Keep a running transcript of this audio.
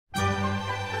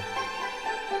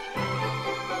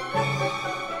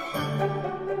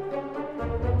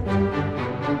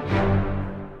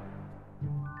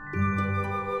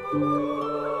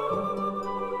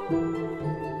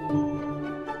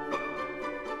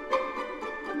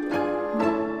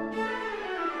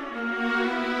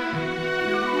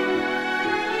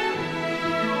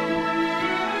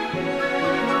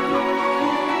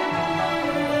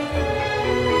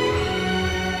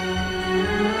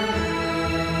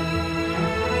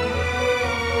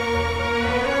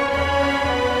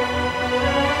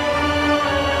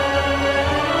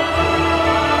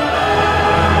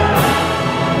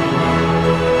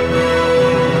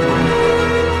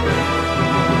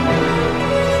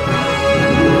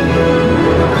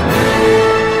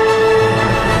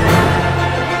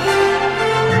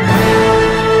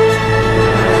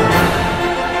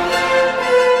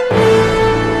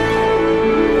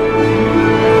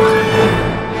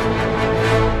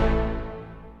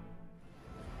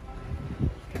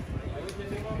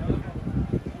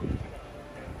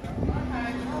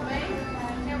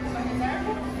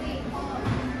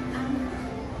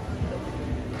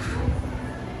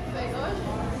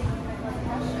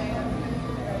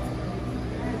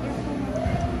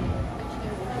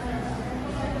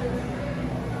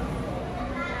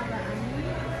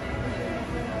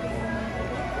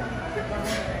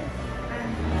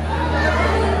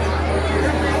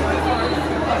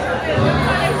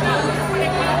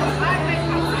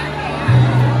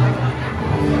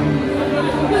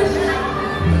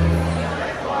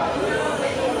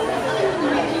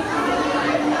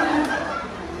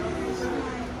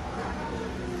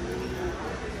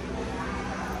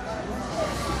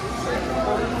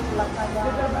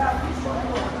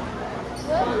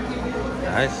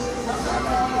Nice.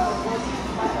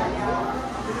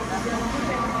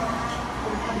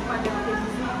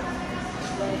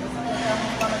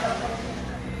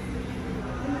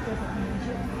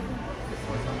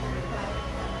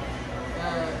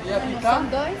 E a Quintal? São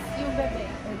dois e o bebê.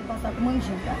 Eu vou passar com o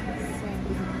manjinho, tá?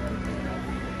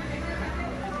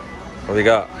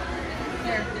 Obrigado.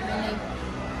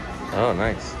 Oh,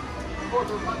 nice.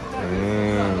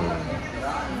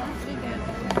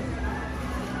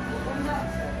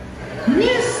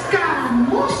 Misca,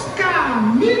 mosca,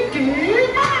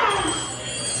 Mickey Mouse.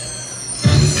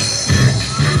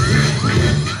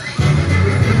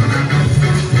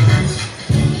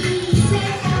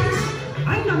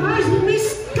 Ainda mais um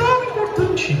mês tão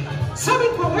importante.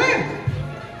 Sabem qual é?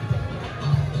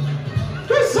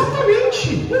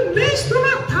 Exatamente, o mês do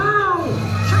Natal.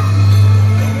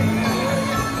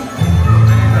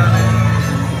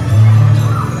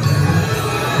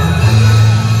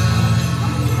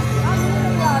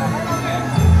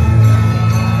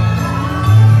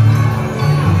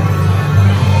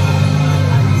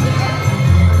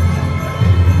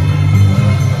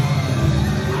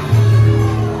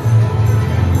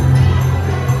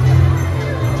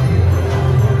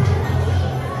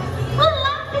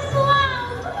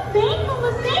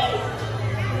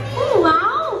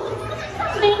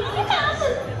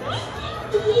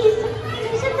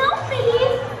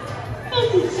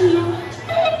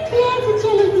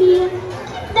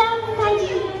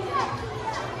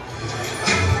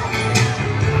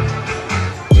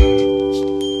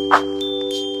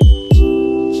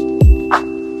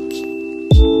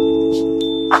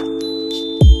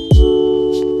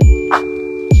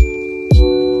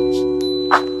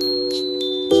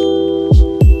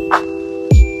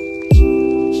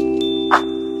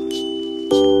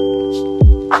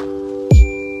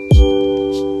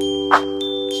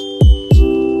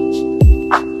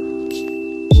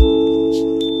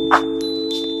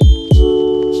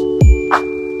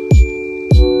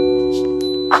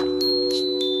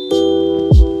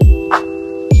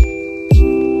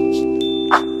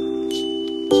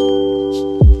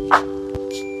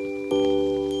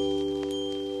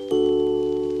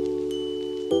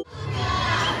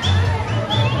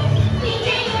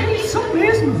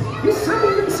 E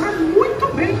sabem dançar muito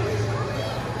bem.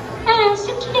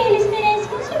 Acho que eles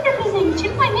merecem um super presente,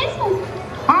 não é mesmo?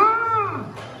 Ah!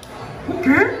 O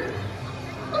quê?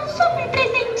 Um super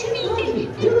presente, Mickey!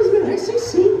 Eles merecem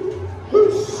sim.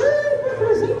 Um super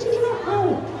presente de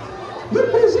Natal. E o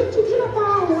presente de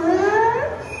Natal é...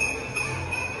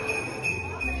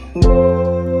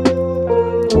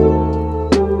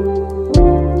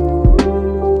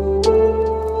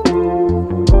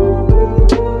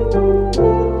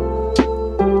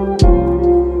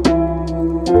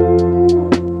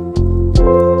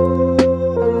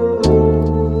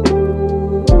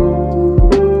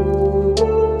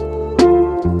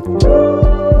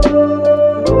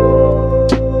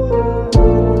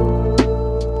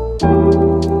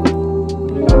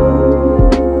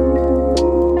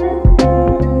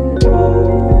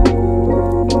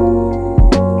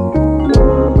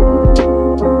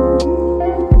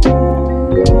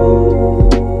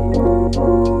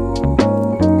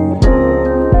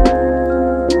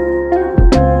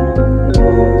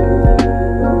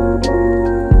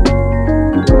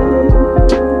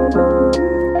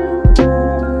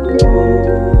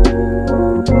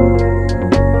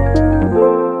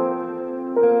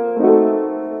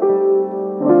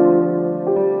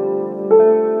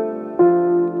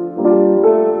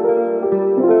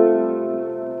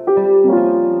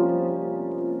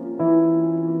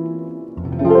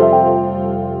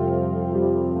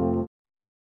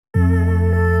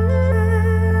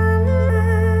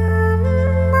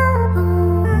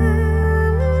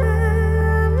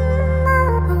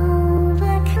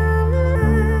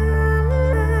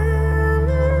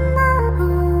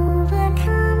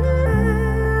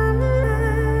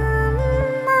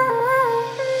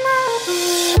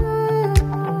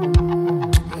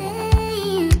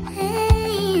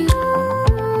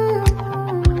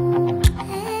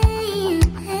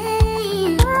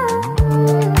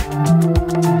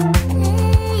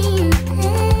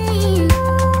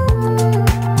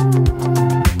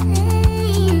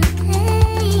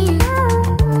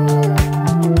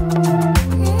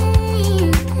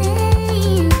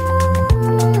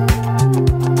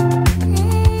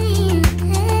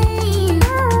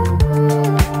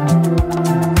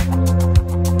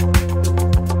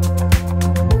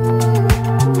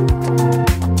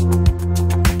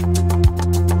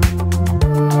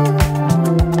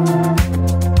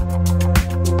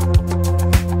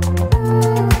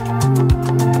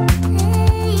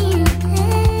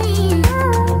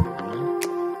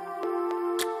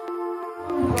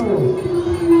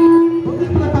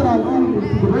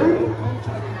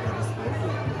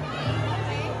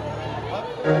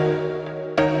 There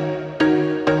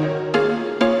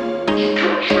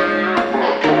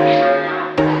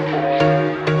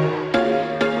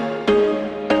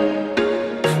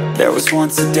was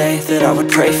once a day that I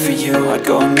would pray for you. I'd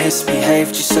go and misbehave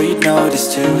just so you'd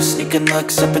notice too. Sneaking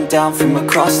looks up and down from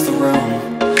across the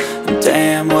room. And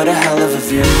damn, what a hell of a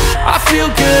view. I feel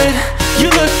good,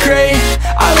 you look great,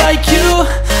 I like you,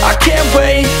 I can't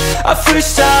wait. A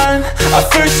first time, a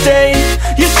first date.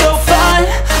 You're so fine,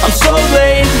 I'm so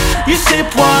late. You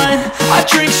sip wine, I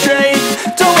drink straight.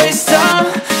 Don't waste time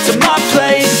to my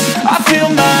place. I feel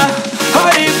my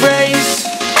heart erase.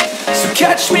 So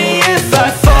catch me if I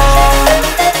fall.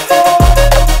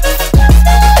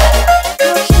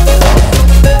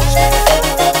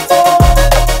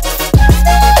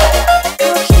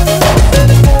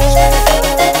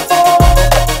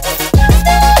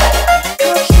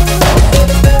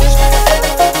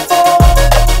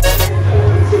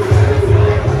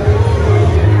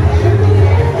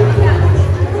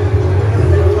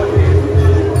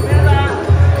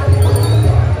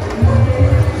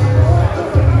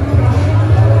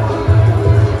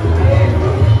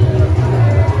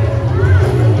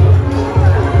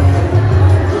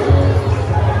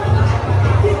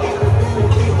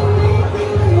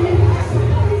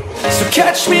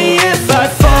 Catch me if I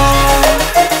fall.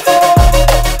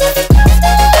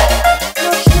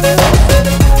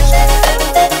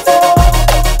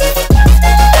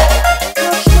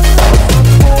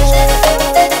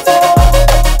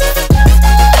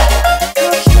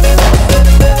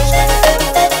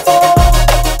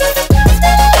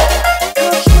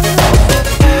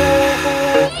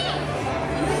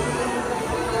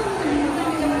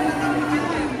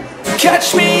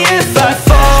 Catch me if I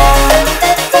fall.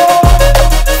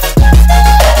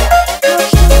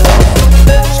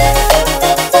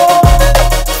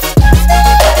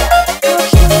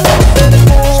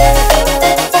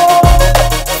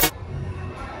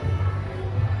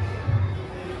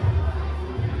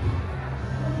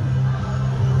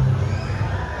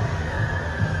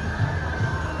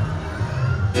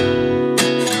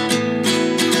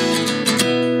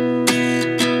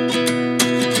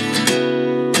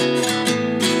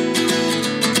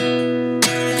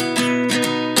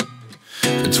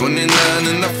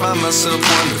 And I find myself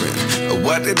wondering,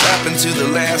 what did happen to the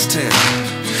last 10?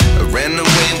 I ran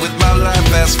away with my life,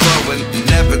 fast forward,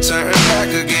 never turn back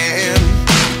again.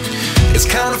 It's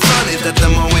kind of funny that the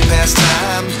more we pass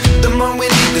time, the more we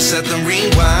need to set the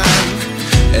rewind.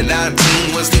 And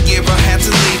 19 was the year I had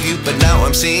to leave you, but now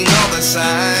I'm seeing all the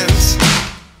signs.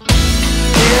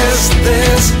 Is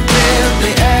this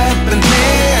really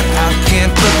happening? I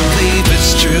can't believe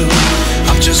it's true.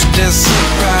 I'm just as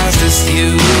surprised as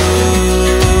you.